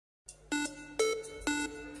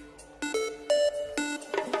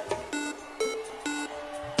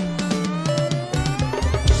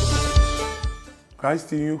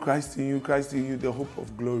Christ in you, Christ in you, Christ in you, the hope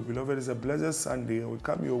of glory. Beloved, it's a blessed Sunday, and we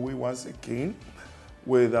come your way once again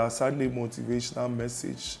with our Sunday motivational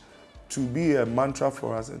message to be a mantra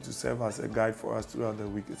for us and to serve as a guide for us throughout the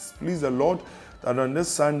week. It's please the Lord that on this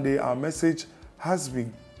Sunday, our message has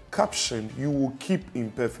been captioned, "You will keep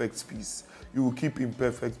in perfect peace." You will keep in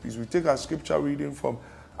perfect peace. We take our scripture reading from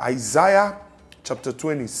Isaiah chapter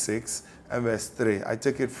 26 and verse 3. I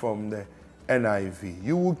take it from the NIV.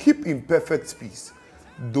 You will keep in perfect peace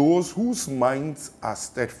those whose minds are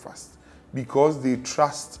steadfast because they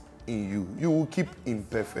trust in you. You will keep in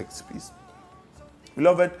perfect peace.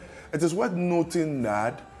 Beloved, it is worth noting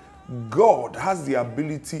that God has the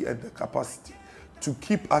ability and the capacity to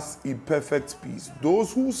keep us in perfect peace.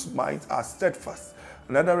 Those whose minds are steadfast.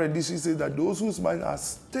 Another rendition says that those whose minds are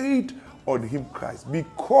stayed on Him, Christ,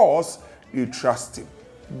 because they trust Him.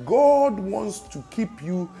 God wants to keep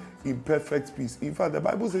you in perfect peace. In fact, the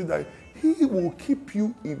Bible says that He will keep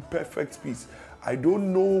you in perfect peace. I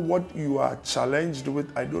don't know what you are challenged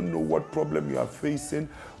with. I don't know what problem you are facing,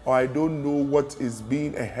 or I don't know what is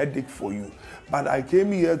being a headache for you. But I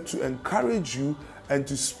came here to encourage you and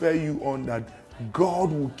to spur you on that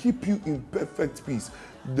God will keep you in perfect peace.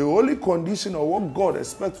 The only condition of what God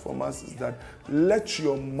expects from us is that let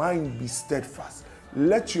your mind be steadfast.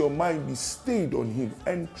 Let your mind be stayed on Him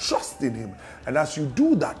and trust in Him. And as you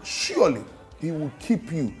do that, surely He will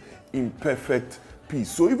keep you in perfect peace.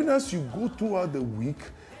 So even as you go throughout the week,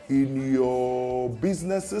 in your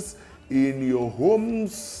businesses, in your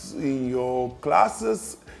homes, in your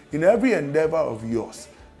classes, in every endeavor of yours,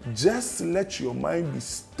 just let your mind be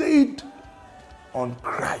stayed on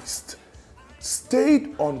Christ.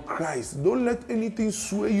 Stayed on Christ. Don't let anything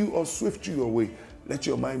sway you or swift you away. Let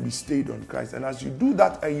your mind be stayed on Christ. And as you do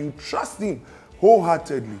that and you trust Him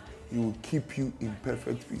wholeheartedly, He will keep you in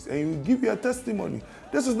perfect peace. And He will give you a testimony.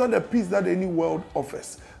 This is not the peace that any world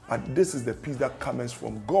offers, but this is the peace that comes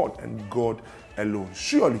from God and God alone.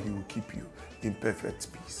 Surely He will keep you in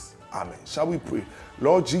perfect peace. Amen. Shall we pray?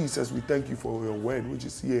 Lord Jesus, we thank You for Your word, which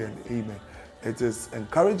is here, and amen. It is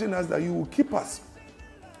encouraging us that You will keep us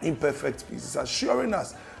in perfect peace. It's assuring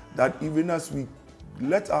us that even as we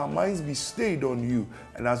let our minds be stayed on You,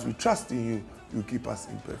 and as we trust in You, You keep us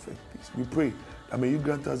in perfect peace. We pray that may You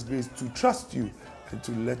grant us grace to trust You and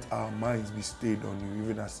to let our minds be stayed on You,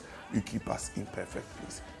 even as You keep us in perfect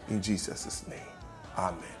peace. In Jesus' name,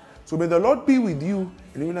 amen. So may the Lord be with you,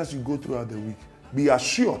 and even as you go throughout the week, be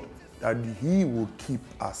assured that He will keep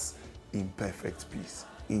us in perfect peace.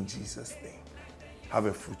 In Jesus' name. Have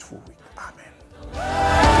a fruitful week. Amen.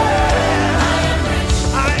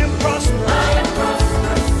 I am prosperous.